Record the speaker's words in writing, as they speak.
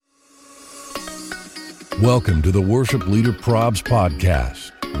Welcome to the Worship Leader Probs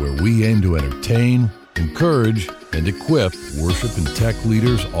podcast, where we aim to entertain, encourage, and equip worship and tech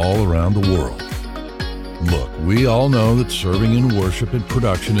leaders all around the world. Look, we all know that serving in worship and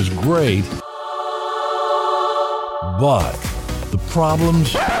production is great, but the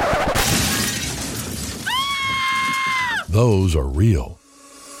problems, those are real.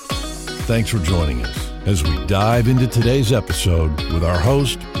 Thanks for joining us as we dive into today's episode with our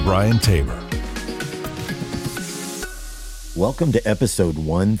host, Brian Tabor. Welcome to episode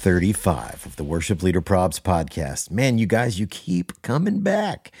 135 of the Worship Leader Probs podcast. Man, you guys, you keep coming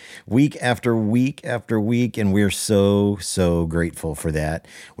back week after week after week, and we're so grateful for that.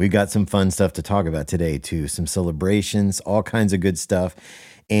 We've got some fun stuff to talk about today, too. Some celebrations, all kinds of good stuff.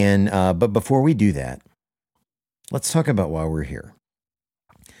 And but before we do that, let's talk about why we're here.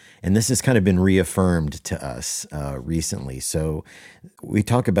 And this has kind of been reaffirmed to us recently. So we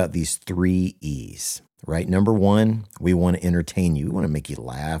talk about these 3 E's. Right? Number 1, we want to entertain you. We want to make you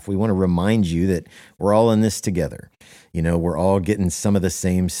laugh. We want to remind you that we're all in this together. You know, we're all getting some of the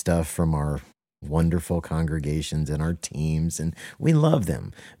same stuff from our wonderful congregations and our teams, and we love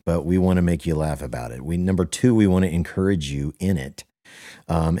them, but we want to make you laugh about it. Number 2, we want to encourage you in it.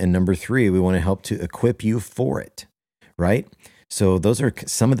 And number 3, we want to help to equip you for it, right? So those are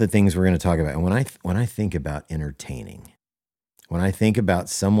some of the things we're going to talk about. And when I think about entertaining, when I think about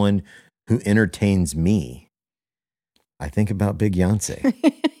someone who entertains me, I think about Big Yonsei.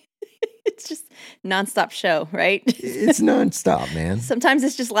 It's just nonstop show, right? It's nonstop, man. Sometimes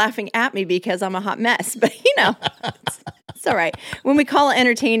it's just laughing at me because I'm a hot mess, but you know, it's all right. When we call it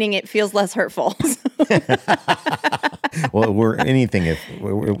entertaining, it feels less hurtful. Well, if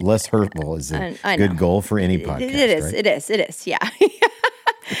we're less hurtful is a good goal for any podcast. It is. Yeah.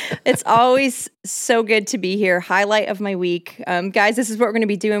 It's always so good to be here. Highlight of my week. Guys, this is what we're going to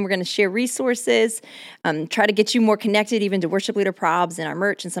be doing. We're going to share resources, try to get you more connected even to Worship Leader Probs and our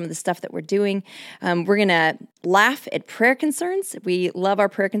merch and some of the stuff that we're doing. We're going to laugh at prayer concerns. We love our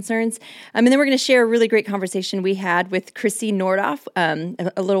prayer concerns. And then we're going to share a really great conversation we had with Chrissy Nordoff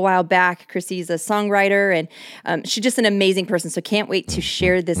a little while back. Chrissy's a songwriter, and she's just an amazing person. So can't wait to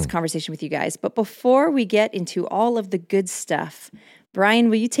share this conversation with you guys. But before we get into all of the good stuff, Brian,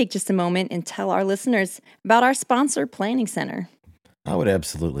 will you take just a moment and tell our listeners about our sponsor, Planning Center? I would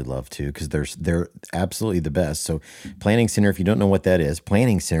absolutely love to, because they're absolutely the best. So Planning Center, if you don't know what that is,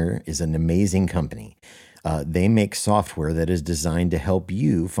 Planning Center is an amazing company. They make software that is designed to help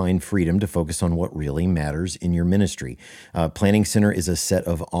you find freedom to focus on what really matters in your ministry. Planning Center is a set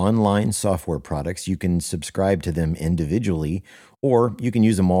of online software products. You can subscribe to them individually, or you can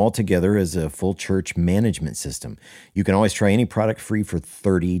use them all together as a full church management system. You can always try any product free for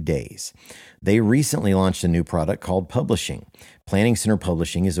 30 days. They recently launched a new product called Publishing. Planning Center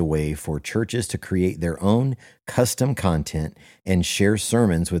Publishing is a way for churches to create their own custom content and share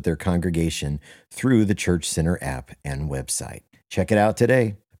sermons with their congregation through the Church Center app and website. Check it out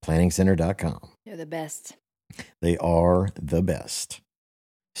today, planningcenter.com. They're the best. They are the best.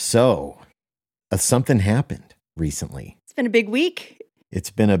 So, something happened recently. It's been a big week.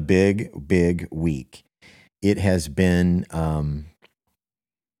 It's been a big week. It has been not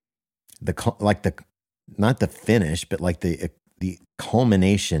the finish, but like the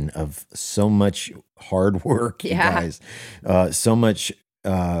culmination of so much hard work, you guys. So much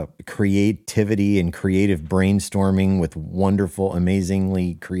creativity and creative brainstorming with wonderful,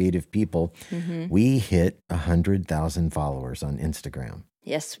 amazingly creative people. Mm-hmm. We hit 100,000 followers on Instagram.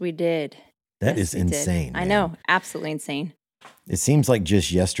 Yes, we did. That is insane. I know, absolutely insane. It seems like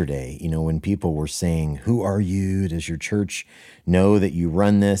just yesterday, when people were saying, "Who are you? Does your church know that you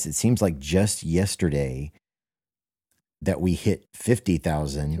run this?" It seems like just yesterday that we hit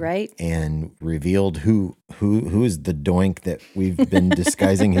 50,000, right? And revealed who is the doink that we've been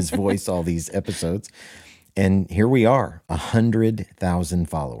disguising his voice all these episodes. And here we are, 100,000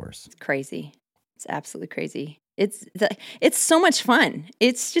 followers. It's crazy. It's absolutely crazy. It's so much fun.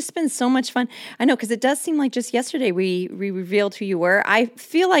 It's just been so much fun. I know, because it does seem like just yesterday we revealed who you were. I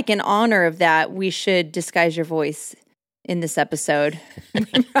feel like in honor of that, we should disguise your voice in this episode.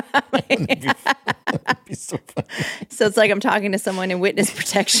 That'd be so funny. So it's like I'm talking to someone in witness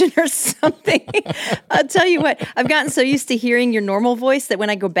protection or something. I'll tell you what, I've gotten so used to hearing your normal voice that when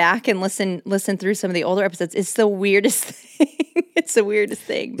I go back and listen through some of the older episodes, it's the weirdest thing. It's the weirdest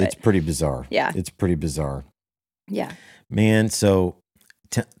thing. But it's pretty bizarre. Yeah. It's pretty bizarre. Yeah. Man, so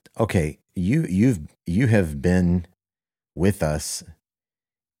okay, you have been with us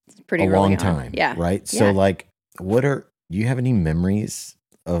pretty a long time, yeah, right? So like, do you have any memories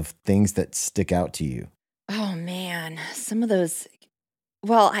of things that stick out to you? Oh man, some of those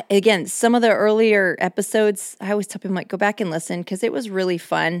Well, again, some of the earlier episodes, I always tell people, like, go back and listen because it was really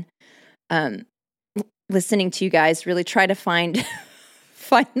fun listening to you guys really try to find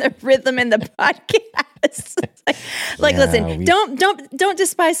the rhythm in the podcast. Listen, don't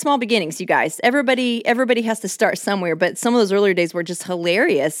despise small beginnings, you guys. Everybody has to start somewhere, but some of those earlier days were just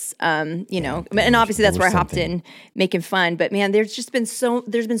hilarious. And obviously that's where I hopped in making fun. But man, there's been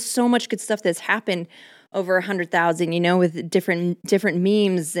so much good stuff that's happened over 100,000, with different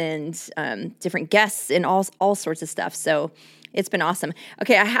memes and different guests and all sorts of stuff. So it's been awesome.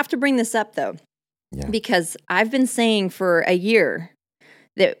 Okay, I have to bring this up though, because I've been saying for a year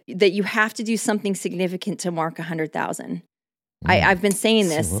that you have to do something significant to mark 100,000. I've been saying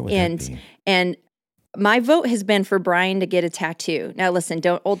this, and my vote has been for Brian to get a tattoo. Now, listen,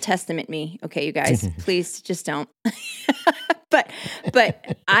 don't Old Testament me, okay, you guys, please just don't. but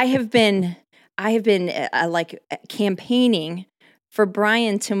I have been like campaigning for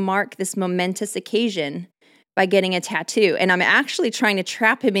Brian to mark this momentous occasion by getting a tattoo. And I'm actually trying to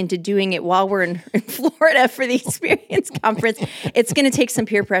trap him into doing it while we're in Florida for the Experience Conference. It's going to take some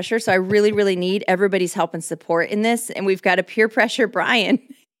peer pressure. So I really, really need everybody's help and support in this. And we've got to peer pressure Brian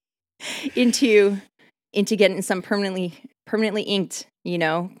into getting some permanently inked,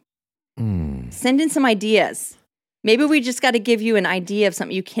 Send in some ideas. Maybe we just got to give you an idea of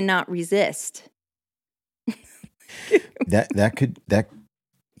something you cannot resist.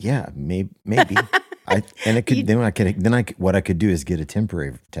 Maybe. What I could do is get a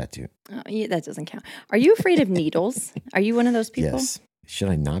temporary tattoo. Oh, yeah, that doesn't count. Are you afraid of needles? Are you one of those people? Yes. Should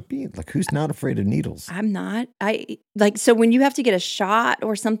I not be? Like, who's not afraid of needles? I'm not. So when you have to get a shot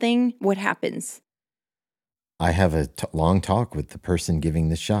or something, what happens? I have a long talk with the person giving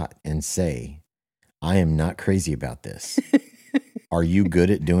the shot and say, I am not crazy about this. Are you good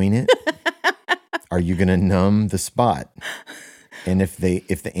at doing it? Are you going to numb the spot? And if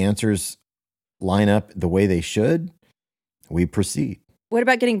the answers line up the way they should, we proceed. What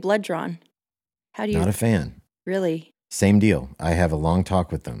about getting blood drawn? How do you? Not a fan. Really? Same deal. I have a long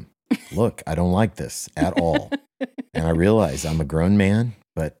talk with them. Look, I don't like this at all. And I realize I'm a grown man,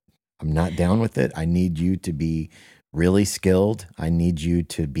 but I'm not down with it. I need you to be really skilled. I need you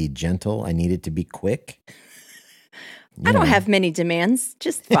to be gentle. I need it to be quick. I don't have many demands,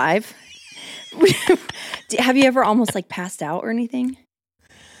 just 5. Have you ever almost like passed out or anything?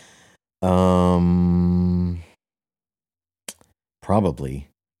 Probably.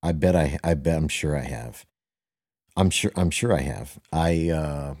 I'm sure I have. I'm sure I have.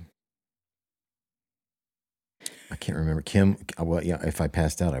 I can't remember. Kim, well, yeah, if I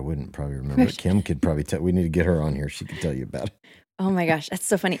passed out, I wouldn't probably remember. Kim could probably tell. We need to get her on here. She could tell you about it. Oh my gosh, that's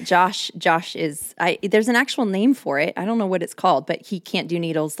so funny. Josh is, there's an actual name for it. I don't know what it's called, but he can't do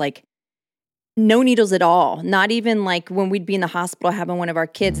needles, like no needles at all. Not even like when we'd be in the hospital having one of our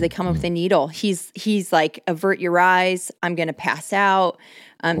kids, they come up with a needle. He's like, avert your eyes. I'm going to pass out.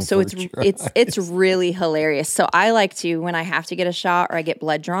 So it's really hilarious. So I like to, when I have to get a shot or I get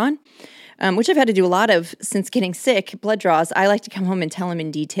blood drawn, which I've had to do a lot of since getting sick, blood draws, I like to come home and tell him in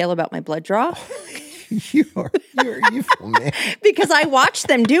detail about my blood draw. You're evil, man. Because I watch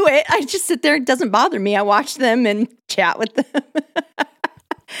them do it. I just sit there. It doesn't bother me. I watch them and chat with them.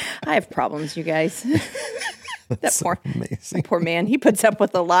 I have problems, you guys. That's amazing. Poor man. He puts up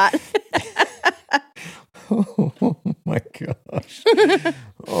with a lot. Oh my gosh.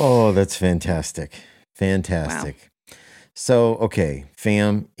 Oh, that's fantastic. Fantastic. Wow. So, okay,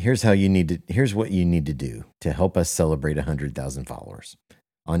 fam, here's what you need to do to help us celebrate 100,000 followers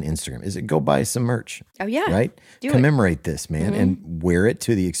on Instagram. Is it go buy some merch? Oh yeah. Right? Commemorate this, man, and wear it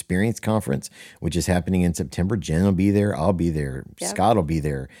to the Experience Conference, which is happening in September. Jen will be there. I'll be there. Yep. Scott will be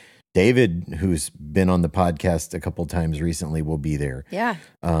there. David, who's been on the podcast a couple times recently, will be there. Yeah.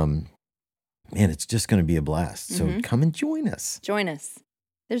 Man, it's just going to be a blast. So come and join us. Join us.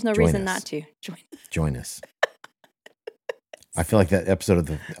 There's no reason not to. Join us. I feel like that episode of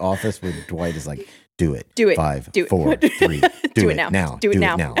The Office where Dwight is like, do it. Do it. 5, do 4, it. 3. Do it now. Do it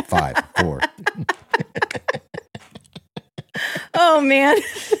now. 5, 4. Oh, man.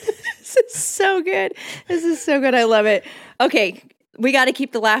 This is so good. I love it. Okay. We got to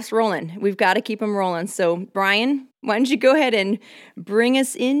keep the laughs rolling. We've got to keep them rolling. So, Brian, why don't you go ahead and bring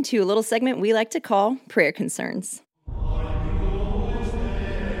us into a little segment we like to call Prayer Concerns.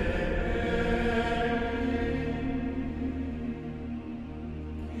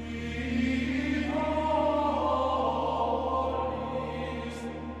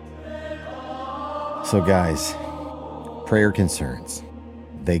 So guys, prayer concerns,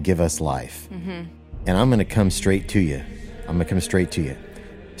 they give us life. And I'm going to come straight to you.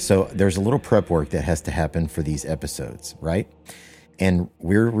 So there's a little prep work that has to happen for these episodes, right? And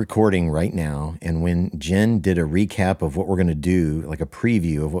we're recording right now. And when Jen did a recap of what we're going to do, like a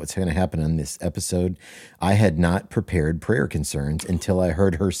preview of what's going to happen on this episode, I had not prepared prayer concerns until I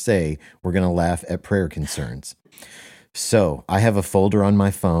heard her say, we're going to laugh at prayer concerns. So I have a folder on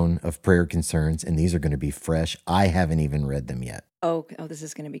my phone of prayer concerns, and these are going to be fresh. I haven't even read them yet. Oh, this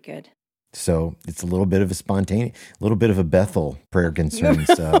is going to be good. So it's a little bit of a spontaneous, a little bit of a Bethel prayer concerns.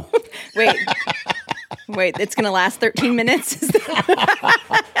 Wait, it's going to last 13 minutes?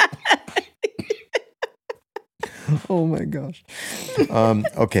 Oh my gosh.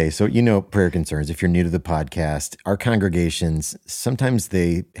 Okay. So, prayer concerns, if you're new to the podcast, our congregations, sometimes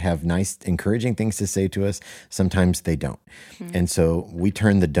they have nice, encouraging things to say to us. Sometimes they don't. Mm-hmm. And so we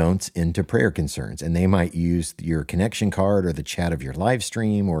turn the don'ts into prayer concerns, and they might use your connection card or the chat of your live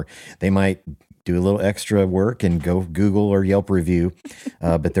stream, or they might do a little extra work and go Google or Yelp review,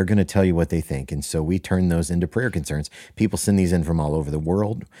 but they're going to tell you what they think. And so we turn those into prayer concerns. People send these in from all over the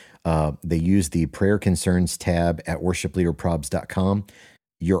world. They use the prayer concerns tab at worshipleaderprobs.com.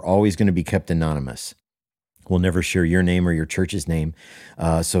 You're always going to be kept anonymous. We'll never share your name or your church's name.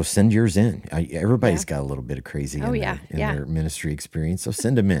 So send yours in. Everybody's got a little bit of crazy in their ministry experience. So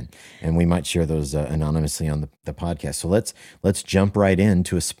send them in, and we might share those anonymously on the podcast. So let's jump right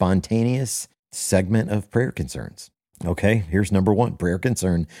into a spontaneous segment of prayer concerns. Okay, here's number one, prayer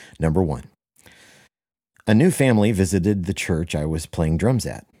concern number one. A new family visited the church I was playing drums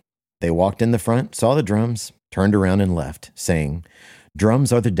at. They walked in the front, saw the drums, turned around and left, saying,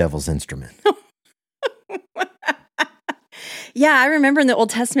 "Drums are the devil's instrument." Yeah, I remember in the Old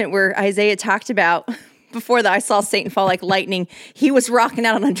Testament where Isaiah talked about, before I saw Satan fall like lightning, he was rocking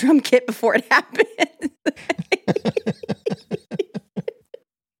out on a drum kit before it happened.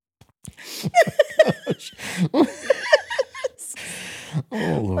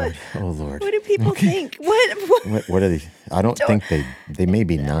 Oh Lord. What do people think? What are they? I don't think they may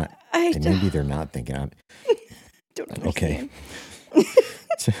be not. Maybe they're not thinking. Don't understand.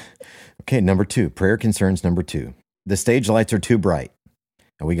 Okay. Okay, number two, prayer concerns number two. The stage lights are too bright.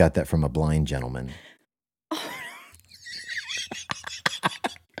 And we got that from a blind gentleman.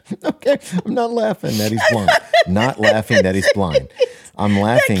 Okay, I'm not laughing that he's blind. Not laughing that he's blind. I'm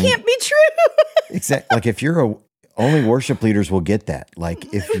laughing. That can't be true. Exactly. Like if you're only worship leaders will get that.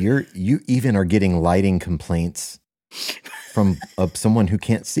 Like if you even are getting lighting complaints from someone who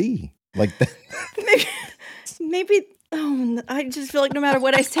can't see, like that. Maybe. Oh, I just feel like no matter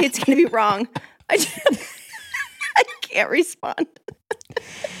what I say, it's going to be wrong. I can't respond.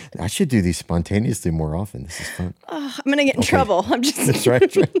 I should do these spontaneously more often. This is fun. Oh, I'm going to get in trouble. I'm just. That's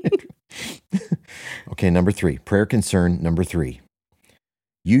right. Okay, number three, prayer concern number three.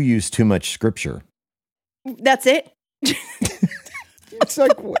 You use too much scripture. That's it? It's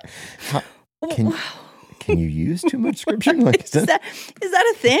like, can you use too much scripture? Like, is that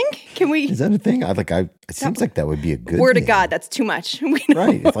a thing? Is that a thing? It seems like that would be a good word thing. Of God. That's too much.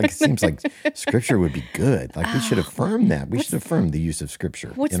 Right. It seems like scripture would be good. Like we should affirm that. We should affirm the use of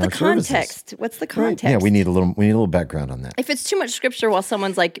scripture. What's in the our context? Services. What's the context? Right. Yeah, we need a little background on that. If it's too much scripture while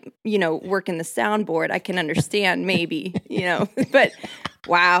someone's like, working the soundboard, I can understand maybe, but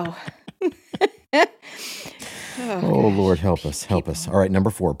wow. Oh, Lord, help us. All right, number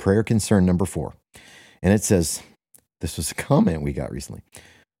four, prayer concern number four. And it says, this was a comment we got recently.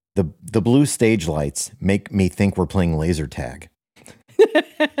 The blue stage lights make me think we're playing laser tag. Oh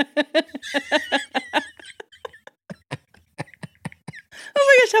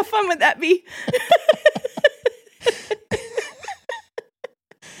my gosh, how fun would that be?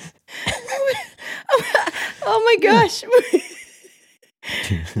 Oh my gosh.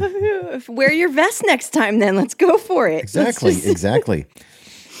 Wear your vest next time then. Let's go for it. Exactly.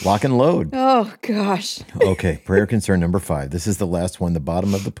 Lock and load. Oh, gosh. Okay, prayer concern number five. This is the last one, the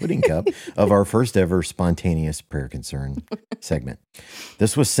bottom of the pudding cup of our first ever spontaneous prayer concern segment.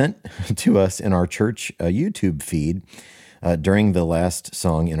 This was sent to us in our church YouTube feed during the last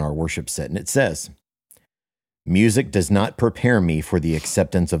song in our worship set. And it says, "Music does not prepare me for the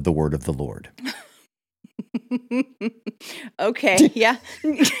acceptance of the word of the Lord." Okay, yeah.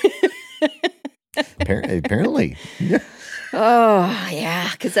 Apparently. Yeah. Oh, yeah,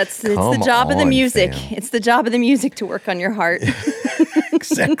 because it's the job of the music. Fam. It's the job of the music to work on your heart.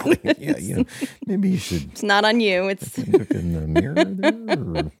 Exactly. Yeah, maybe you should. It's not on you. It's look in the mirror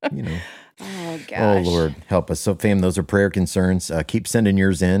there, Oh, gosh. Oh, Lord, help us. So, fam, those are prayer concerns. Keep sending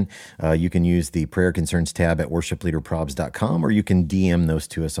yours in. You can use the prayer concerns tab at worshipleaderprobs.com, or you can DM those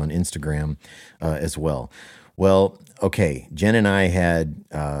to us on Instagram as well. Well, okay, Jen and I had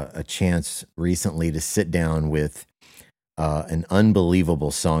a chance recently to sit down with an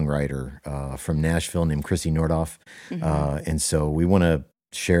unbelievable songwriter from Nashville named Chrissy Nordoff. And so we want to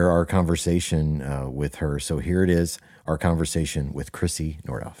share our conversation with her. So here it is, our conversation with Chrissy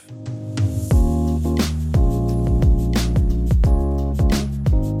Nordoff.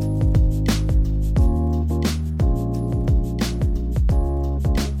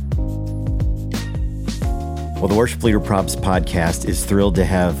 Well, the Worship Leader Props podcast is thrilled to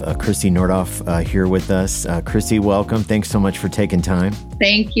have Chrissy Nordoff here with us. Chrissy, welcome. Thanks so much for taking time.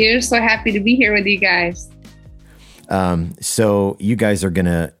 Thank you. So happy to be here with you guys. So you guys are going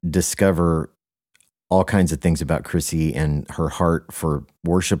to discover all kinds of things about Chrissy and her heart for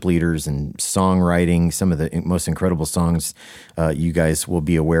worship leaders and songwriting, some of the most incredible songs you guys will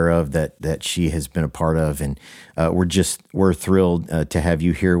be aware of that she has been a part of. And we're thrilled to have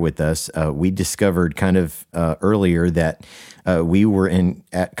you here with us. We discovered kind of earlier that we were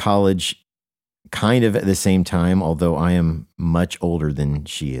at college kind of at the same time, although I am much older than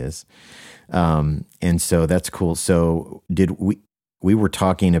she is. And so that's cool. So we were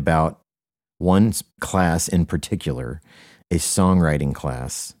talking about one class in particular, a songwriting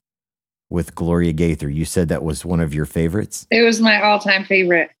class with Gloria Gaither. You said that was one of your favorites? It was my all-time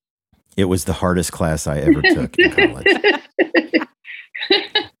favorite. It was the hardest class I ever took in college.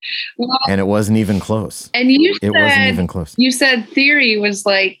 Well, and it wasn't even close. And it wasn't even close. You said theory was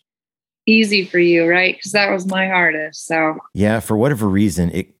like easy for you, right? Because that was my hardest. So yeah, for whatever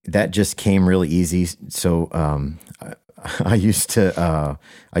reason, that just came really easy. So I used to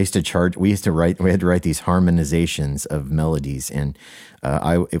charge. We had to write these harmonizations of melodies, and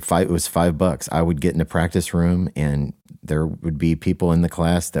if it was $5, I would get in the practice room, and there would be people in the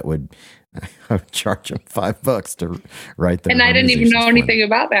class that I would charge them $5 to write them. And I didn't even know anything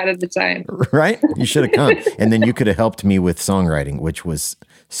about that at the time. Right? You should have come, and then you could have helped me with songwriting, which was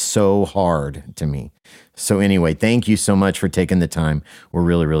so hard to me. So anyway, thank you so much for taking the time. We're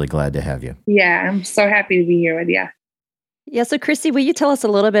really, really glad to have you. Yeah, I'm so happy to be here with you. Yeah. So Chrissy, will you tell us a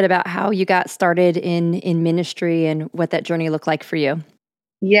little bit about how you got started in ministry and what that journey looked like for you?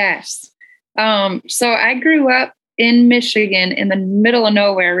 Yes. So I grew up in Michigan in the middle of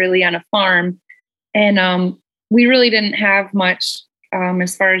nowhere, really on a farm. And we really didn't have much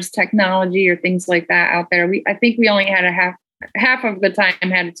as far as technology or things like that out there. I think we only had half of the time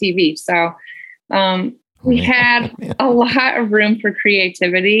had a TV. So we had a lot of room for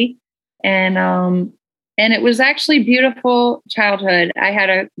creativity. And it was actually a beautiful childhood. I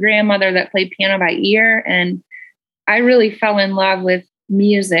had a grandmother that played piano by ear, and I really fell in love with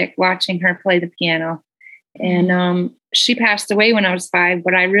music watching her play the piano. And she passed away when I was 5,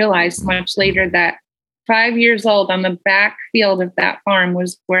 but I realized much later that 5 years old on the back field of that farm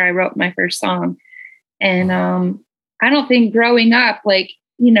was where I wrote my first song. And I don't think growing up,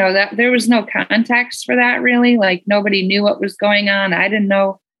 that there was no context for that really. Like nobody knew what was going on. I didn't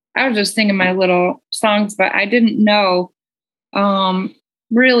know. I was just singing my little songs, but I didn't know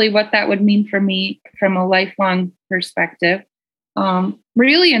really what that would mean for me from a lifelong perspective.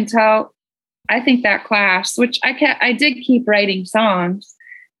 Really until I think that class, which I did keep writing songs.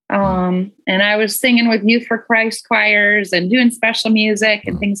 And I was singing with Youth for Christ choirs and doing special music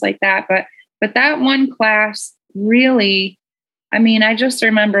and things like that. But that one class really, I just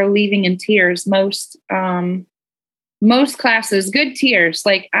remember leaving in tears most classes, good tears.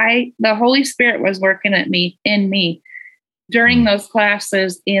 The Holy Spirit was working in me during those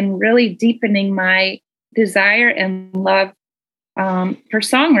classes in really deepening my desire and love for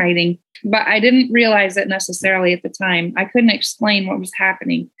songwriting. But I didn't realize it necessarily at the time. I couldn't explain what was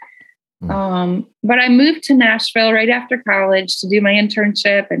happening. But I moved to Nashville right after college to do my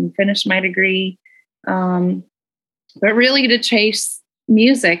internship and finish my degree. But really to chase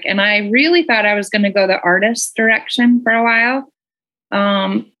music. And I really thought I was going to go the artist direction for a while.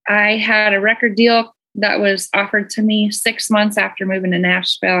 I had a record deal that was offered to me 6 months after moving to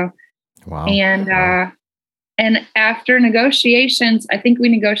Nashville. Wow. And after negotiations, I think we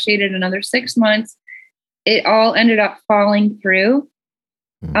negotiated another 6 months. It all ended up falling through.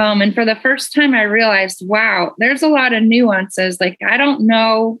 And for the first time, I realized, wow, there's a lot of nuances. I don't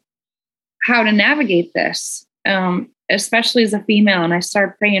know how to navigate this. Especially as a female. And I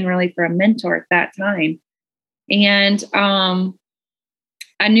started praying really for a mentor at that time. And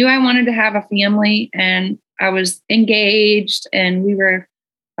I knew I wanted to have a family, and I was engaged, and we were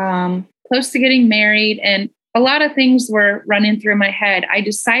close to getting married, and a lot of things were running through my head. I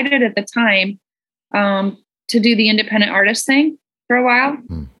decided at the time to do the independent artist thing for a while.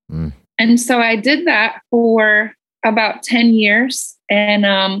 And so I did that for about 10 years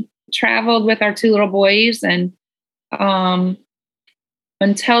and traveled with our 2 little boys and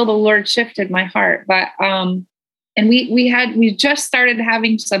until the Lord shifted my heart. But we just started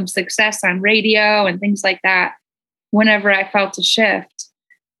having some success on radio and things like that whenever I felt a shift.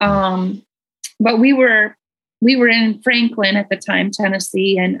 But we were in Franklin at the time,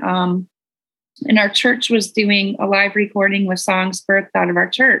 Tennessee, and our church was doing a live recording with songs birthed out of our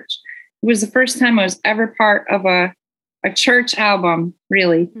church. It was the first time I was ever part of a church album,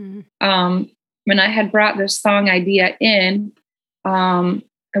 really. When I had brought this song idea in, and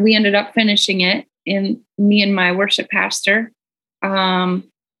we ended up finishing it, in me and my worship pastor. And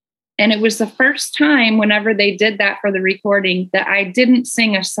it was the first time whenever they did that for the recording that I didn't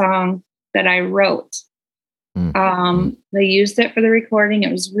sing a song that I wrote. They used it for the recording.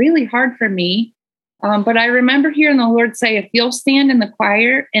 It was really hard for me. But I remember hearing the Lord say, if you'll stand in the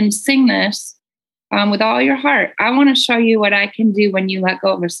choir and sing this with all your heart, I want to show you what I can do when you let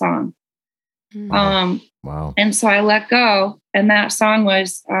go of a song. Wow. And so I let go. And that song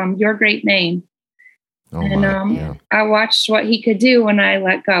was Your Great Name. I watched what he could do when I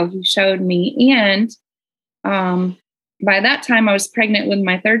let go. He showed me. And by that time, I was pregnant with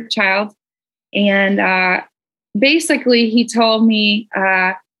my third child. And basically, he told me,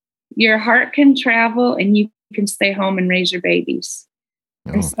 your heart can travel and you can stay home and raise your babies.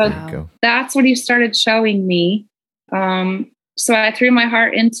 And so that's what he started showing me. So I threw my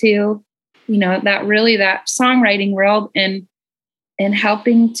heart into, that songwriting world and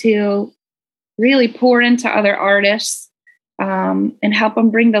helping to really pour into other artists and help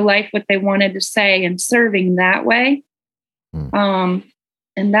them bring to life what they wanted to say and serving that way. And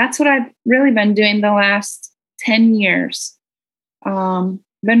that's what I've really been doing the last 10 years.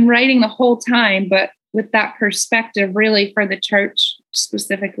 Been writing the whole time, but with that perspective really for the church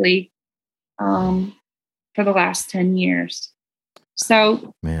specifically for the last 10 years.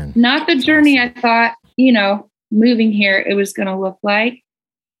 So not the journey I thought, moving here it was going to look like.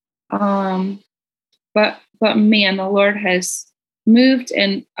 But man, the Lord has moved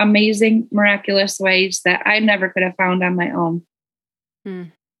in amazing, miraculous ways that I never could have found on my own.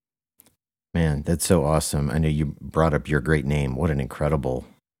 Man, that's so awesome. I know you brought up Your Great Name. What an incredible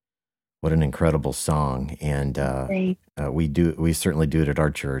song. And we certainly do it at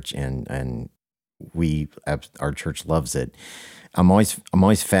our church, and our church loves it. I'm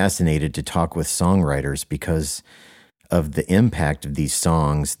always fascinated to talk with songwriters because of the impact of these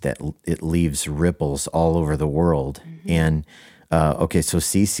songs that it leaves ripples all over the world. And so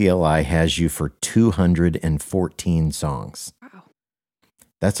CCLI has you for 214 songs. Wow.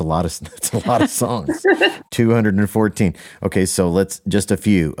 That's a lot of songs. 214. Okay, so let's just a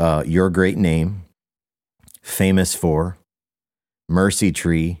few. Your Great Name, Famous For, Mercy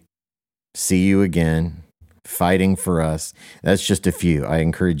Tree, See You Again, Fighting for Us. That's just a few. I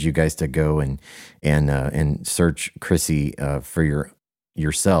encourage you guys to go and search Chrissy for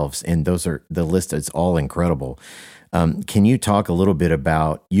yourselves. And those are the list. It's all incredible. Can you talk a little bit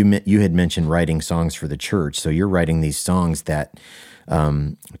about, you had mentioned writing songs for the church. So you're writing these songs that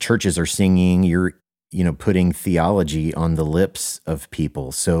churches are singing. You're, putting theology on the lips of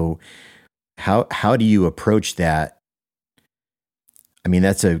people. So how do you approach that? I mean,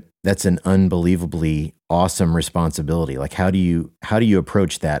 that's an unbelievably awesome responsibility. Like, how do you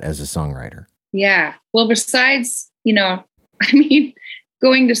approach that as a songwriter? Yeah. Well, besides, going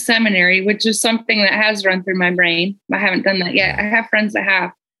to seminary, which is something that has run through my brain. I haven't done that yet. I have friends that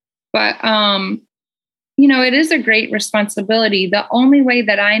have, but, it is a great responsibility. The only way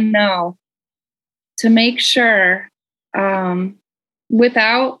that I know to make sure,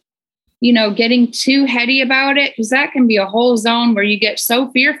 without, getting too heady about it, because that can be a whole zone where you get so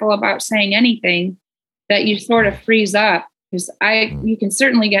fearful about saying anything that you sort of freeze up. Because you can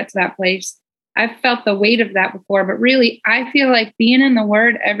certainly get to that place. I've felt the weight of that before, but really, I feel like being in the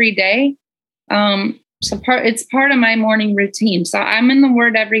Word every day. It's part of my morning routine. So I'm in the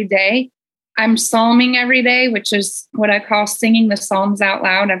Word every day. I'm psalming every day, which is what I call singing the Psalms out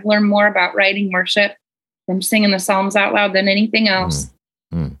loud. I've learned more about writing worship from singing the Psalms out loud than anything else.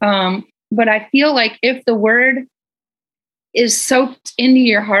 But I feel like if the Word is soaked into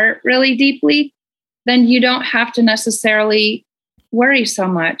your heart really deeply, then you don't have to necessarily worry so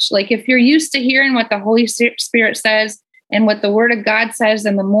much. Like if you're used to hearing what the Holy Spirit says and what the Word of God says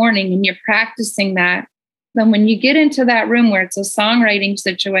in the morning, and you're practicing that, then when you get into that room where it's a songwriting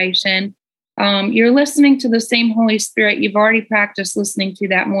situation, you're listening to the same Holy Spirit you've already practiced listening to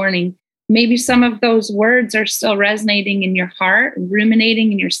that morning. Maybe some of those words are still resonating in your heart,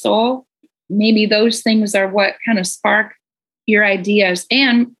 ruminating in your soul. Maybe those things are what kind of spark your ideas.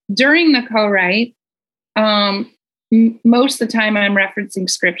 And during the co-write, most of the time I'm referencing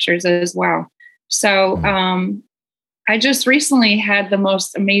scriptures as well. So I just recently had the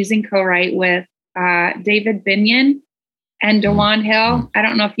most amazing co-write with David Binion and DeJuan Hill. I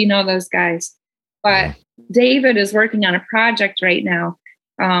don't know if you know those guys, but David is working on a project right now,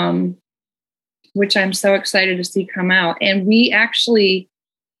 which I'm so excited to see come out. And we actually,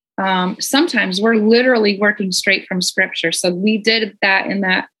 sometimes we're literally working straight from scripture. So we did that in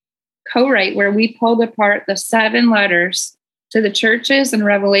that co-write where we pulled apart the 7 letters to the churches in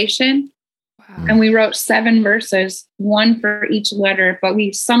Revelation. Wow. And we wrote 7 verses, 1 for each letter, but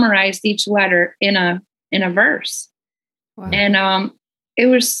we summarized each letter in a verse. Wow. And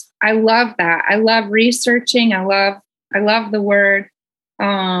I love that. I love researching. I love the word.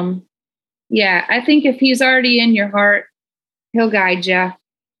 I think if he's already in your heart, he'll guide you.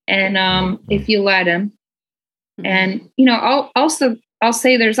 And if you let him. And, I'll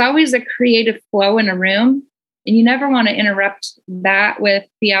say there's always a creative flow in a room, and you never want to interrupt that with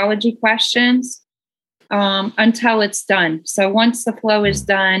theology questions until it's done. So once the flow is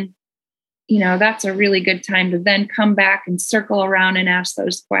done, that's a really good time to then come back and circle around and ask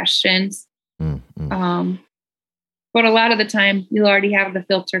those questions. Mm-hmm. But a lot of the time, you'll already have the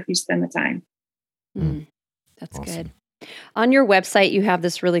filter if you spend the time. That's awesome. Good. On your website, you have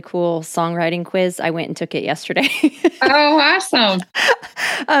this really cool songwriting quiz. I went and took it yesterday. Oh, awesome.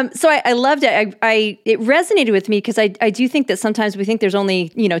 So I loved it. It resonated with me because I do think that sometimes we think there's only,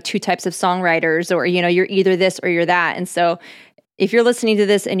 2 types of songwriters, or, you're either this or you're that. And so if you're listening to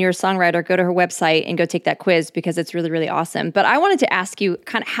this and you're a songwriter, go to her website and go take that quiz because it's really, really awesome. But I wanted to ask you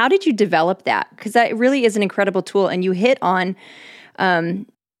kind of, how did you develop that? Because that really is an incredible tool. And you hit on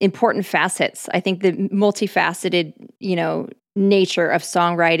important facets. I think the multifaceted, nature of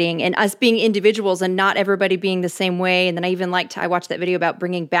songwriting and us being individuals and not everybody being the same way. And then I watched that video about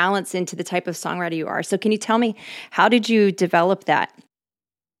bringing balance into the type of songwriter you are. So can you tell me, how did you develop that?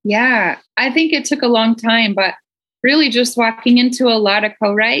 Yeah, I think it took a long time, but really just walking into a lot of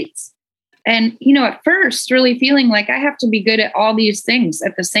co-writes and, at first really feeling like I have to be good at all these things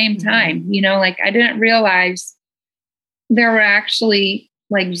at the same time. I didn't realize there were actually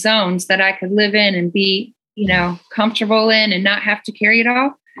like zones that I could live in and be, comfortable in and not have to carry it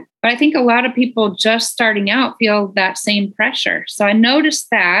all. But I think a lot of people just starting out feel that same pressure. So I noticed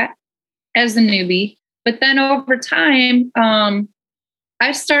that as a newbie, but then over time,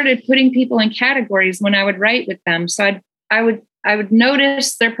 I started putting people in categories when I would write with them. So I would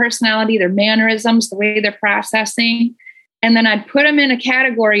notice their personality, their mannerisms, the way they're processing. And then I'd put them in a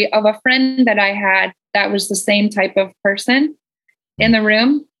category of a friend that I had that was the same type of person in the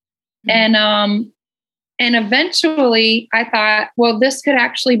room. And eventually I thought, well, this could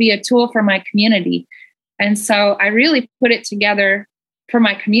actually be a tool for my community. And so I really put it together for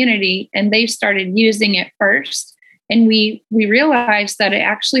my community, and they started using it first. And we realized that it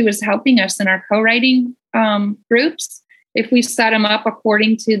actually was helping us in our co-writing groups. If we set them up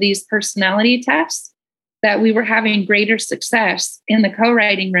according to these personality tests, that we were having greater success in the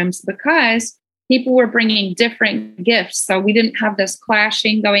co-writing rooms because people were bringing different gifts. So we didn't have this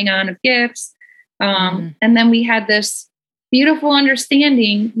clashing going on of gifts. And then we had this beautiful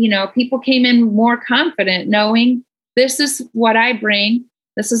understanding, people came in more confident knowing this is what I bring.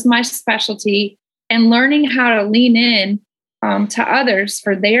 This is my specialty, and learning how to lean in to others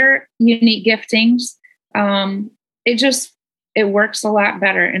for their unique giftings. It works a lot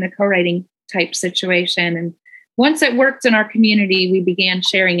better in a co-writing type situation. And once it worked in our community, we began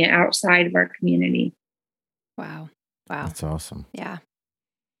sharing it outside of our community. Wow. That's awesome. Yeah.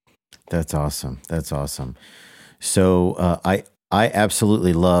 That's awesome. So I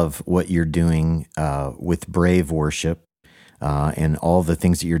absolutely love what you're doing with Brave Worship and all the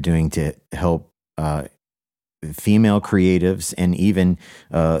things that you're doing to help female creatives, and even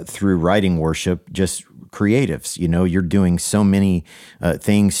through writing worship, just creatives. You're doing so many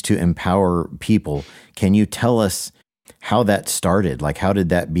things to empower people. Can you tell us how that started? Like, how did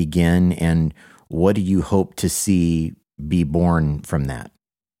that begin, and what do you hope to see be born from that?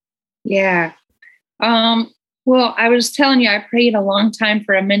 Yeah. Well, I was telling you, I prayed a long time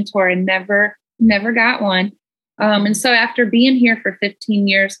for a mentor and never got one. And so after being here for 15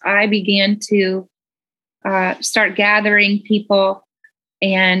 years, I began to start gathering people,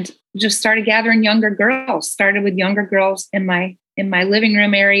 and just started gathering younger girls. Started with younger girls in my living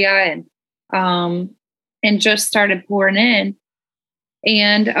room area, and just started pouring in.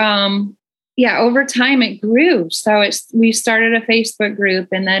 And over time it grew. So we started a Facebook group,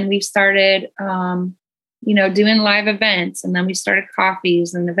 and then we started doing live events, and then we started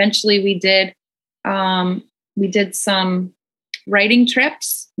coffees, and eventually we did some writing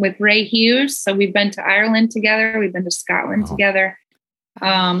trips with Ray Hughes. So we've been to Ireland together. We've been to Scotland together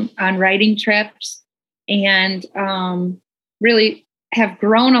on writing trips, and really have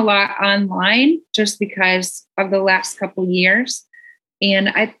grown a lot online just because of the last couple years. And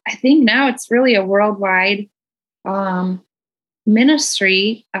I think now it's really a worldwide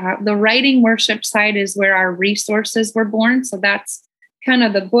ministry. The writing worship side is where our resources were born. So that's kind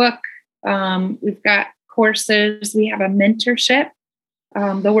of the book. We've got courses. We have a mentorship,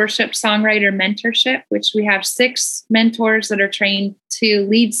 the worship songwriter mentorship, which we have 6 mentors that are trained to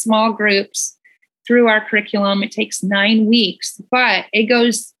lead small groups through our curriculum. It takes 9 weeks, but it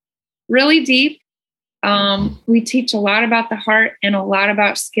goes really deep. We teach a lot about the heart and a lot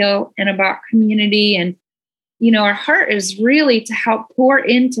about skill and about community. And, our heart is really to help pour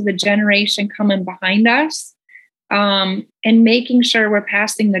into the generation coming behind us, and making sure we're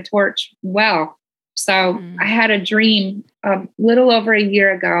passing the torch well. So I had a dream a little over a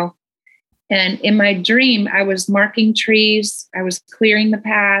year ago. And in my dream, I was marking trees. I was clearing the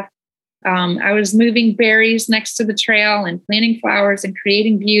path. I was moving berries next to the trail and planting flowers and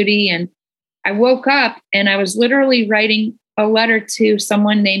creating beauty. And I woke up and I was literally writing a letter to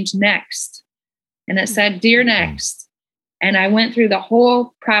someone named Next. And it said, "Dear Next." And I went through the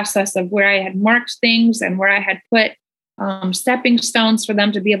whole process of where I had marked things and where I had put stepping stones for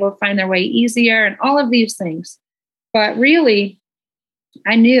them to be able to find their way easier and all of these things. But really,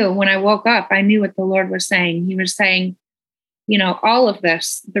 I knew when I woke up, I knew what the Lord was saying. He was saying, all of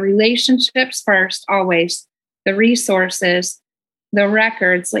this, the relationships first, always, the resources, the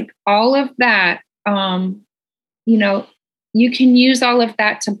records, like all of that, you can use all of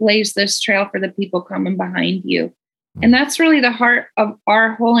that to blaze this trail for the people coming behind you. And that's really the heart of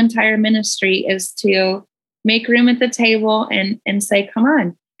our whole entire ministry, is to make room at the table and say, come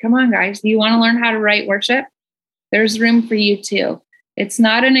on, guys, you want to learn how to write worship? There's room for you too. It's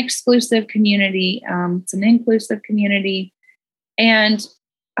not an exclusive community. It's an inclusive community. And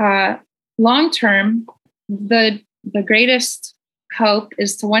long-term, the greatest hope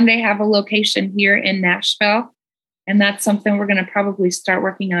is to one day have a location here in Nashville. And that's something we're going to probably start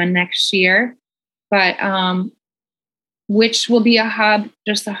working on next year. But which will be a hub,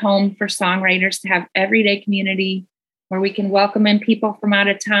 just a home for songwriters to have everyday community where we can welcome in people from out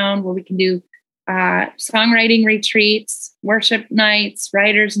of town, where we can do songwriting retreats, worship nights,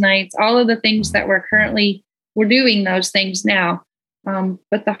 writers' nights, all of the things that we're doing those things now.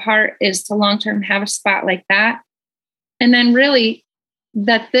 But the heart is to long-term have a spot like that. And then really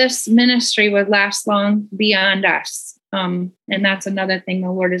that this ministry would last long beyond us. And that's another thing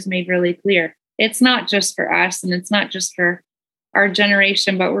the Lord has made really clear. It's not just for us and it's not just for our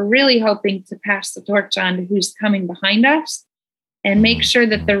generation, but we're really hoping to pass the torch on to who's coming behind us and make sure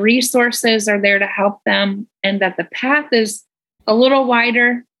that the resources are there to help them and that the path is a little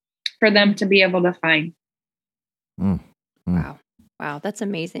wider for them to be able to find. Wow. That's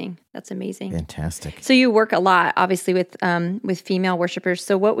amazing. Fantastic. So you work a lot, obviously, with female worshipers.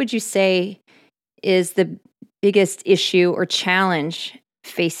 So what would you say is the biggest issue or challenge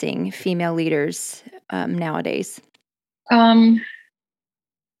facing female leaders nowadays?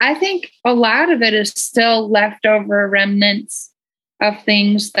 I think a lot of it is still leftover remnants of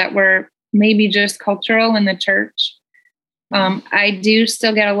things that were maybe just cultural in the church. I do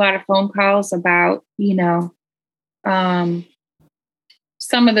still get a lot of phone calls about,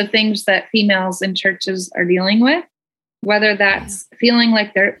 some of the things that females in churches are dealing with, whether that's feeling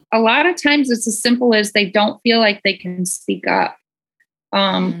like a lot of times it's as simple as they don't feel like they can speak up,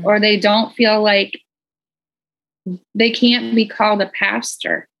 or they don't feel like they can't be called a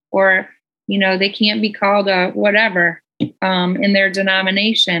pastor, or, they can't be called a whatever in their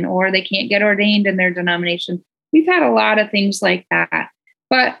denomination, or they can't get ordained in their denomination. We've had a lot of things like that.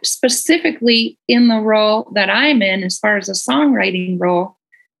 But specifically in the role that I'm in, as far as a songwriting role,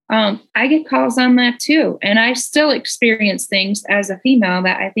 I get calls on that too. And I still experience things as a female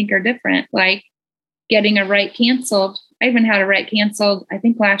that I think are different, like getting a write canceled. I even had a write canceled, I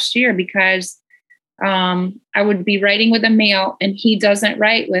think last year, because I would be writing with a male and he doesn't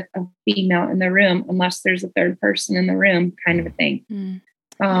write with a female in the room unless there's a third person in the room, kind of a thing.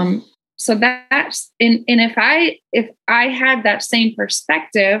 So that's, and if I had that same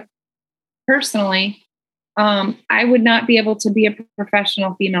perspective personally, I would not be able to be a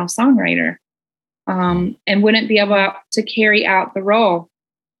professional female songwriter, and wouldn't be able to carry out the role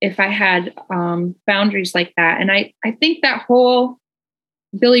if I had boundaries like that. And I think that whole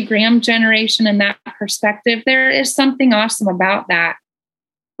Billy Graham generation and that perspective, there is something awesome about that.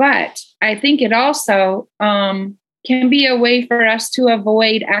 But I think it also can be a way for us to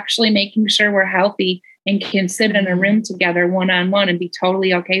avoid actually making sure we're healthy and can sit in a room together one-on-one and be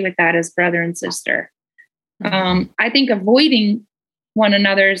totally okay with that as brother and sister. I think avoiding one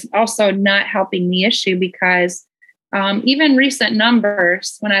another is also not helping the issue, because even recent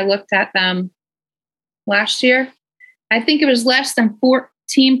numbers, when I looked at them last year, I think it was less than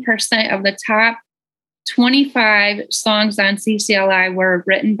 14% of the top 25 songs on CCLI were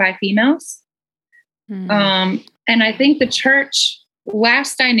written by females. And I think the church,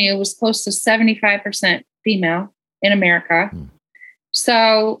 last I knew, was close to 75% female in America.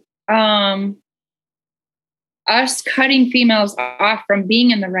 So us cutting females off from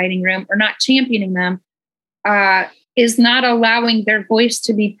being in the writing room or not championing them is not allowing their voice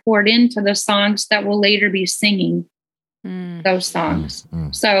to be poured into the songs that will later be singing those songs.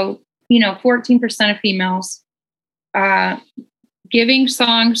 So, 14% of females giving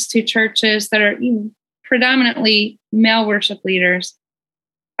songs to churches that are predominantly male worship leaders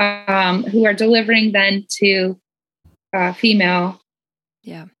who are delivering then to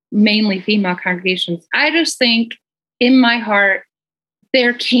mainly female congregations. I just think in my heart,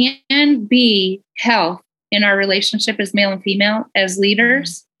 there can be health in our relationship as male and female as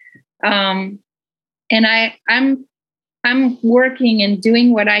leaders. And I'm working and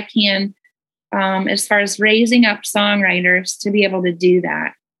doing what I can as far as raising up songwriters to be able to do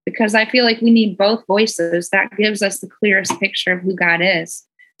that, because I feel like we need both voices. That gives us the clearest picture of who God is.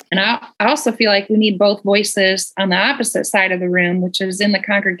 And I also feel like we need both voices on the opposite side of the room, which is in the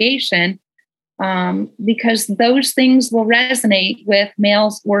congregation, because those things will resonate with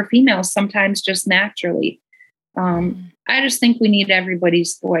males or females sometimes just naturally. I just think we need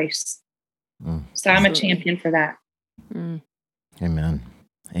everybody's voice. So I'm a champion for that. Amen.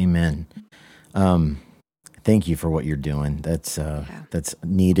 Amen. Thank you for what you're doing. That's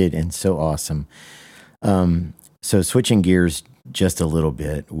needed and so awesome. So switching gears just a little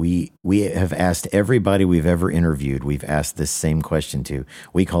bit, we have asked everybody we've ever interviewed, we've asked this same question to.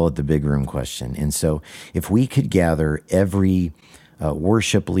 We call it the big room question. And so if we could gather every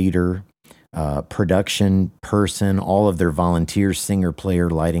worship leader, production person, all of their volunteers, singer, player,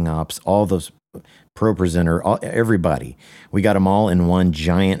 lighting ops, all those pro presenter, everybody, we got them all in one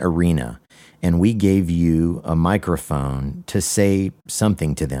giant arena. And we gave you a microphone to say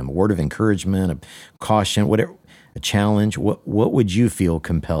something to them, a word of encouragement, a caution, whatever, a challenge. What would you feel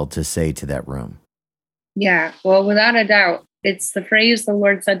compelled to say to that room? Yeah, well, without a doubt, it's the phrase the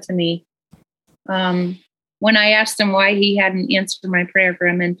Lord said to me when I asked him why he hadn't answered my prayer for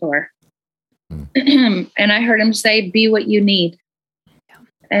a mentor. And I heard him say, "Be what you need."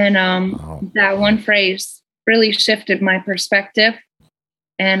 And that one phrase really shifted my perspective.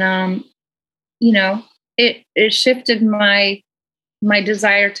 And, it shifted my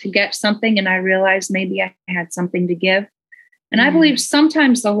desire to get something. And I realized maybe I had something to give. And I believe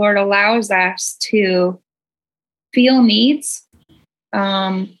sometimes the Lord allows us to feel needs,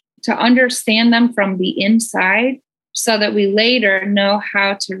 to understand them from the inside so that we later know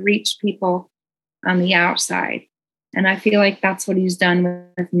how to reach people on the outside. And I feel like that's what he's done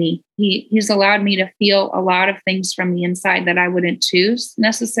with me. He's allowed me to feel a lot of things from the inside that I wouldn't choose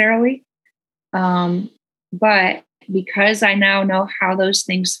necessarily. But because I now know how those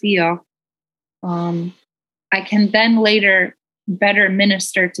things feel, I can then later better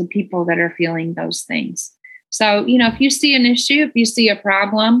minister to people that are feeling those things. So, if you see an issue, if you see a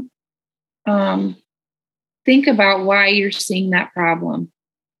problem, think about why you're seeing that problem.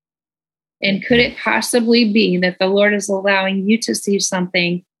 And could it possibly be that the Lord is allowing you to see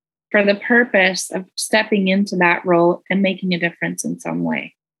something for the purpose of stepping into that role and making a difference in some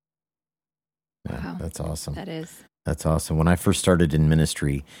way? Wow. That's awesome. That is. That's awesome. When I first started in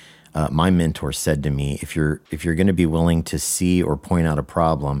ministry, my mentor said to me, if you're going to be willing to see or point out a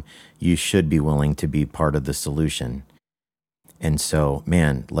problem, you should be willing to be part of the solution. And so,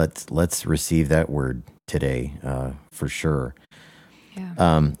 man, let's receive that word today for sure.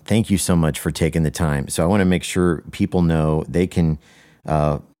 Yeah. Thank you so much for taking the time. So I want to make sure people know they can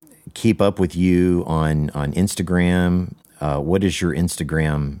keep up with you on Instagram. What is your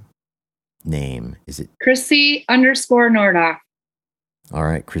Instagram name? Is it Chrissy_Nordoff? All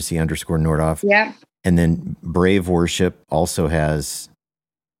right, Chrissy_Nordoff. Yeah. And then Brave Worship also has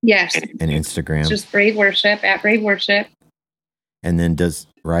an Instagram. It's just Brave Worship, at Brave Worship. And then does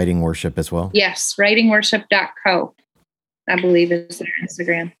Writing Worship as well? Yes, writingworship.co. I believe is their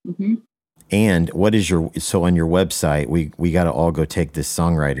Instagram. Mm-hmm. And what is so on your website, we got to all go take this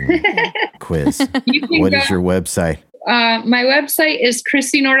songwriting quiz. What is your website? My website is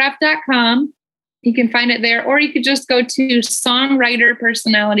ChrissyNordoff.com. You can find it there, or you could just go to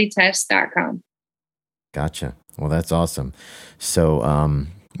songwriterpersonalitytest.com. Gotcha. Well, that's awesome. So,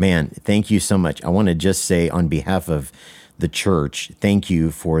 man, thank you so much. I want to just say on behalf of the church, thank you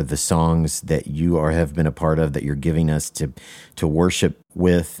for the songs that you have been a part of, that you're giving us to worship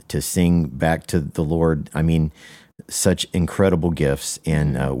with, to sing back to the Lord. I mean, such incredible gifts,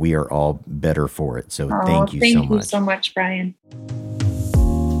 and we are all better for it. So Oh, thank you thank so you much. so much, Brian.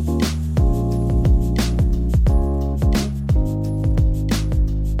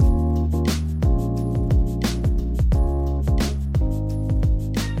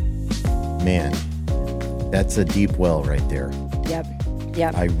 Man, that's a deep well right there. Yep.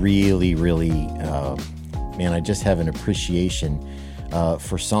 I really, man, I just have an appreciation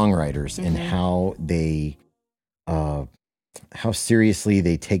for songwriters and how they, how seriously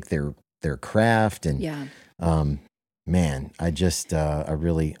they take their craft. And Yeah. man, I just, I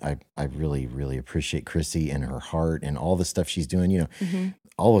really appreciate Chrissy and her heart and all the stuff she's doing. You know,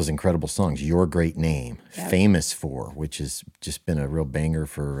 all those incredible songs. Your Great Name, Famous For, which has just been a real banger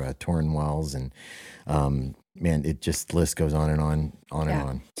for Torrin Wells, and man, it just list goes on and on and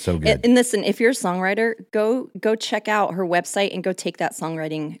on. So good. And listen, if you're a songwriter, go check out her website and go take that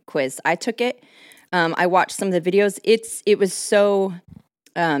songwriting quiz. I took it. I watched some of the videos. It was so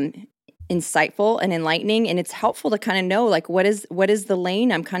insightful and enlightening, and it's helpful to kind of know like what is the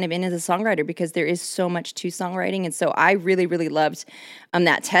lane I'm kind of in as a songwriter, because there is so much to songwriting. And so I really loved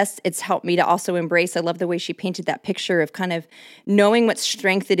that test. It's helped me to also embrace. I love the way she painted that picture of kind of knowing what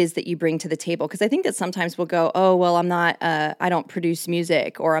strength it is that you bring to the table, because I think that sometimes we'll go, oh well, I'm not I don't produce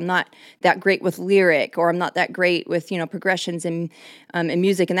music, or I'm not that great with lyric, or I'm not that great with progressions and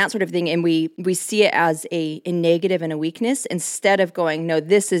music and that sort of thing, and we see it as a negative and a weakness, instead of going, no,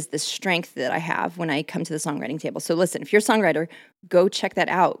 this is the strength that I have when I come to the songwriting table. So listen, if you're a songwriter, go check that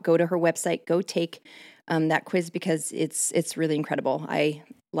out. Go to her website, go take that quiz, because it's really incredible. I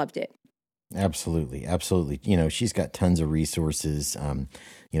loved it. Absolutely. She's got tons of resources.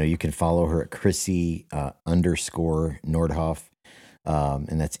 You can follow her at Chrissy _ Nordhoff.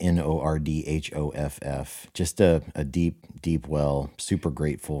 And that's Nordhoff. Just a deep well. Super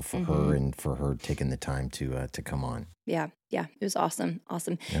grateful for her and for her taking the time to come on. Yeah, it was awesome.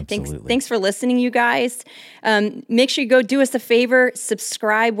 Absolutely. Thanks for listening, you guys. Make sure you go do us a favor,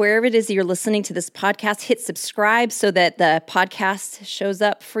 subscribe wherever it is that you're listening to this podcast. Hit subscribe so that the podcast shows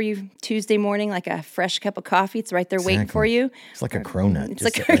up for you Tuesday morning like a fresh cup of coffee. It's right there waiting for you. It's like a cronut. It's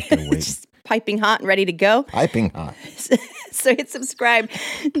just like right there waiting. just piping hot and ready to go. Piping hot. So hit subscribe.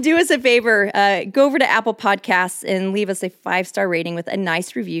 Do us a favor. Go over to Apple Podcasts and leave us a 5-star rating with a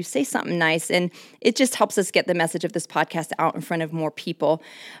nice review. Say something nice. And it just helps us get the message of this podcast out in front of more people.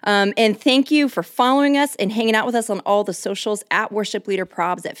 And thank you for following us and hanging out with us on all the socials at Worship Leader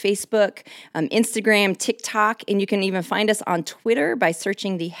Probs, at Facebook, Instagram, TikTok. And you can even find us on Twitter by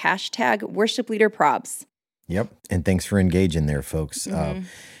searching the hashtag Worship Leader Probs. Yep. And thanks for engaging there, folks. And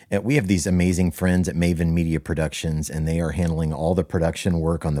we have these amazing friends at Maven Media Productions, and they are handling all the production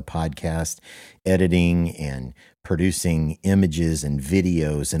work on the podcast, editing and producing images and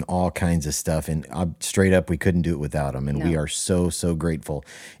videos and all kinds of stuff. And straight up, we couldn't do it without them. And we are so grateful.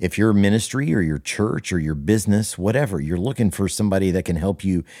 If your ministry or your church or your business, whatever, you're looking for somebody that can help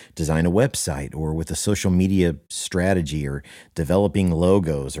you design a website or with a social media strategy or developing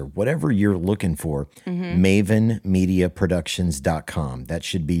logos or whatever you're looking for, MavenMediaProductions.com. That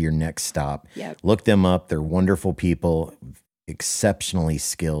should be your next stop. Yep. Look them up. They're wonderful people, exceptionally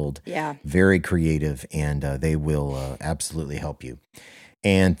skilled, very creative, and they will absolutely help you.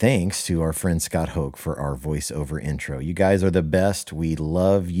 And thanks to our friend Scott Hoke for our voiceover intro. You guys are the best. We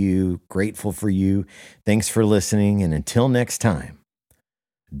love you. Grateful for you. Thanks for listening. And until next time,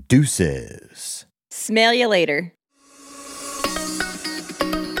 deuces. Smell you later.